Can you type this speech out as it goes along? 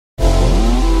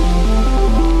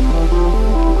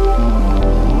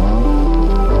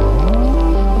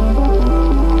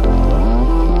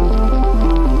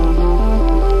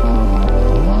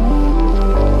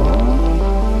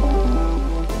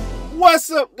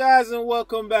guys, and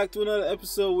welcome back to another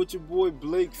episode with your boy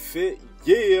Blake Fit.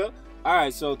 Yeah.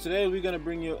 Alright, so today we're gonna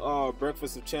bring you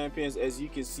breakfast of champions. As you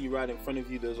can see right in front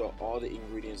of you, those are all the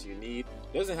ingredients you need.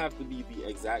 It doesn't have to be the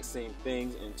exact same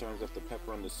things in terms of the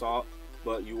pepper and the salt,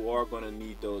 but you are gonna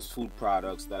need those food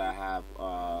products that I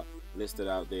have listed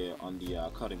out there on the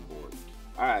cutting board.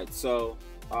 Alright, so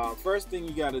first thing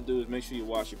you gotta do is make sure you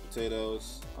wash your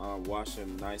potatoes. Wash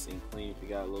them nice and clean. If you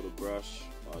got a little brush,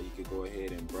 you could go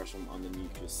ahead and brush them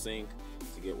underneath your sink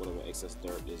to get whatever excess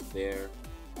dirt is there.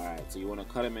 Alright, so you want to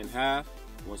cut them in half.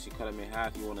 Once you cut them in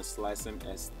half, you want to slice them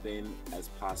as thin as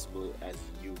possible as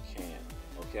you can.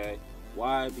 Okay,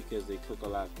 why? Because they cook a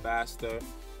lot faster.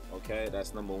 Okay,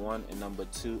 that's number one. And number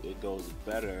two, it goes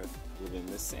better within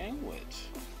the sandwich.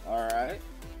 Alright,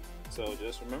 so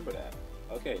just remember that.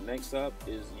 Okay, next up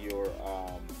is your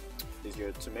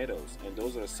tomatoes, and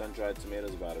those are sun-dried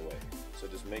tomatoes, by the way. So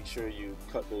just make sure you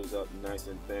cut those up nice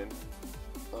and thin.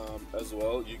 As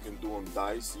well, you can do them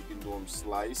dice, you can do them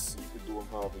slice, you can do them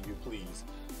however you please.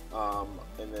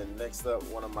 And then next up,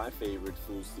 one of my favorite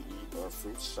foods to eat, or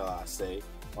fruits shall I say,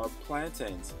 are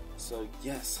plantains. So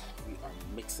yes, we are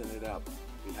mixing it up.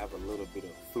 We have a little bit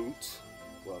of fruit,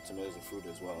 well, tomatoes are fruit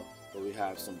as well, but we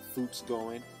have some fruits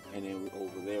going, and then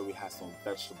over there we have some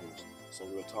vegetables. So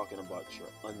we're talking about your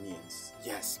onions.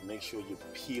 Yes, make sure you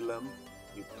peel them,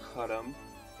 you cut them,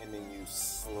 and then you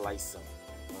slice them.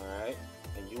 Alright,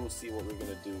 and you will see what we're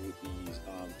gonna do with these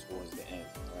towards the end.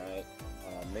 Alright,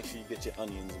 make sure you get your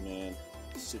onions, man.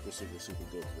 Super good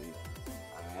for you.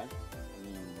 Alright,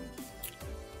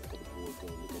 look at the board go,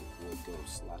 look at the board go.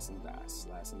 Slice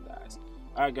and dice.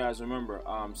 Alright guys, remember,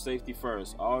 safety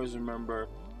first. Always remember,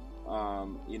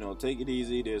 you know, take it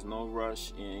easy. There's no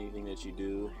rush in anything that you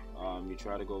do. You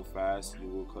try to go fast, you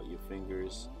will cut your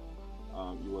fingers.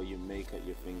 You may cut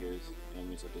your fingers,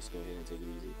 and so just go ahead and take it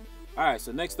easy. Alright,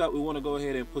 so next up we want to go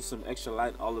ahead and put some extra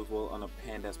light olive oil on a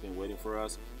pan that's been waiting for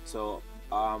us. So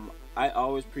I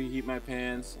always preheat my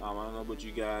pans. I don't know about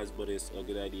you guys, but it's a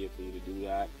good idea for you to do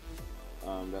that.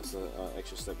 That's an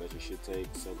extra step that you should take.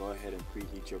 So go ahead and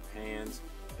preheat your pans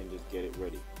and just get it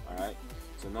ready. Amright,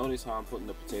 so notice how I'm putting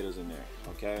the potatoes in there.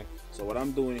 Okay, so what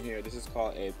I'm doing here, this is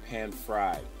called a pan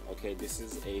fried. Okay, this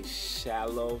is a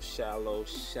shallow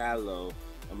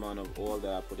amount of oil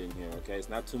that I put in here. Okay, it's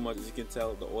not too much. As you can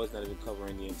tell, the oil is not even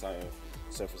covering the entire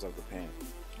surface of the pan.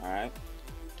 Alright,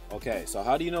 okay, so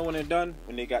how do you know when they're done?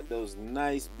 When they got those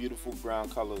nice beautiful brown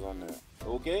colors on there.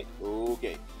 Okay,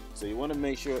 so you want to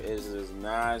make sure it's just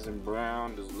nice and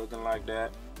brown, just looking like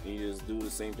that, and you just do the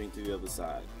same thing to the other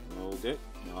side. Okay,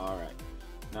 alright,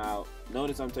 now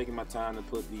notice I'm taking my time to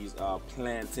put these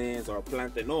plantains, or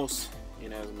plantanos, you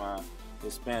know, as my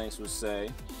Hispanics would say,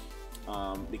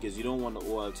 because you don't want the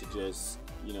oil to just,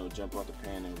 you know, jump out the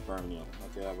pan and burn you.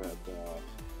 Okay, I've had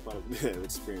quite a bit of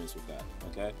experience with that.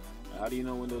 Okay, now, how do you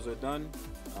know when those are done?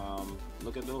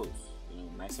 Look at those, you know,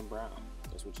 nice and brown.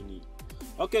 That's what you need.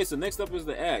 Okay, so next up is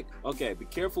the egg. Okay, be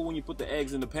careful when you put the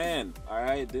eggs in the pan.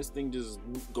 Alright, this thing just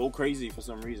go crazy for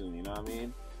some reason, you know what I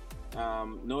mean?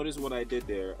 Notice what I did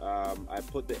there. I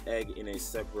put the egg in a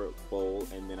separate bowl,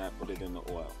 and then I put it in the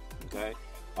oil. Okay,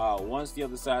 once the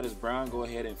other side is brown, go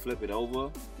ahead and flip it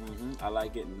over. I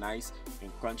like it nice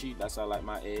and crunchy. That's how I like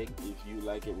my egg. If you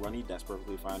like it runny, that's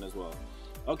perfectly fine as well.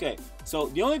 Okay, so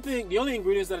the only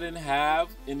ingredients that I didn't have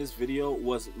in this video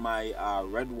was my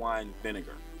red wine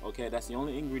vinegar. Okay, that's the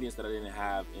only ingredients that I didn't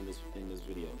have in this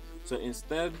video. So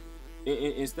instead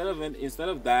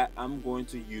of that, I'm going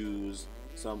to use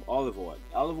some olive oil.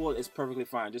 Olive oil is perfectly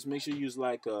fine. Just make sure you use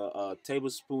like a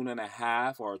tablespoon and a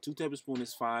half, or 2 tablespoons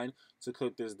is fine to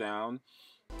cook this down.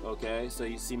 Okay, so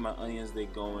you see my onions, they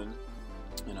going,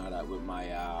 you know, that with my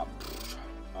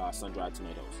sun-dried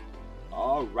tomatoes.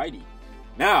 Alrighty,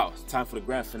 now it's time for the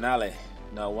grand finale.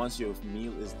 Now once your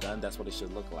meal is done, that's what it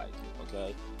should look like.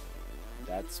 Okay,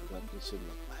 that's what it should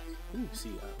look like. Ooh, see,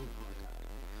 oh my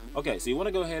God. Okay, so you want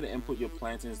to go ahead and put your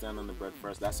plantains down on the bread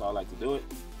first. That's how I like to do it.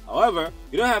 However,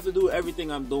 you don't have to do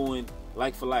everything I'm doing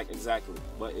like for like exactly,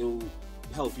 but it will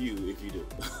help you if you do.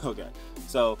 Okay,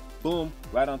 so boom,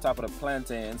 right on top of the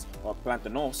plantains, or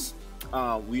plantanos,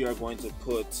 we are going to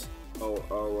put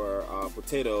our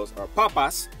potatoes, or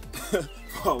papas, for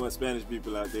all my Spanish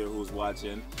people out there who's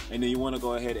watching. And then you want to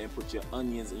go ahead and put your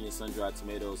onions and your sun-dried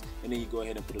tomatoes, and then you go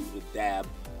ahead and put a little dab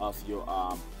of your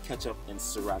ketchup and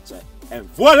sriracha, and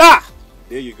voila,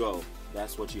 there you go.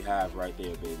 That's what you have right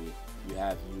there, baby. You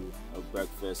have a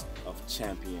breakfast of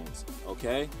champions.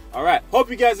 Okay, all right, hope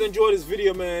you guys enjoyed this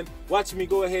video, man. Watch me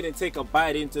go ahead and take a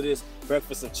bite into this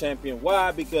breakfast of champion.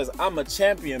 Why? Because I'm a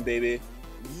champion, baby.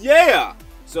 Yeah.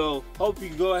 So hope you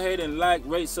go ahead and like,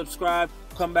 rate, subscribe,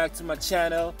 come back to my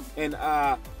channel, and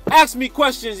Ask me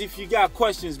questions if you got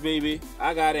questions, baby.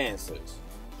 I got answers.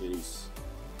 Peace.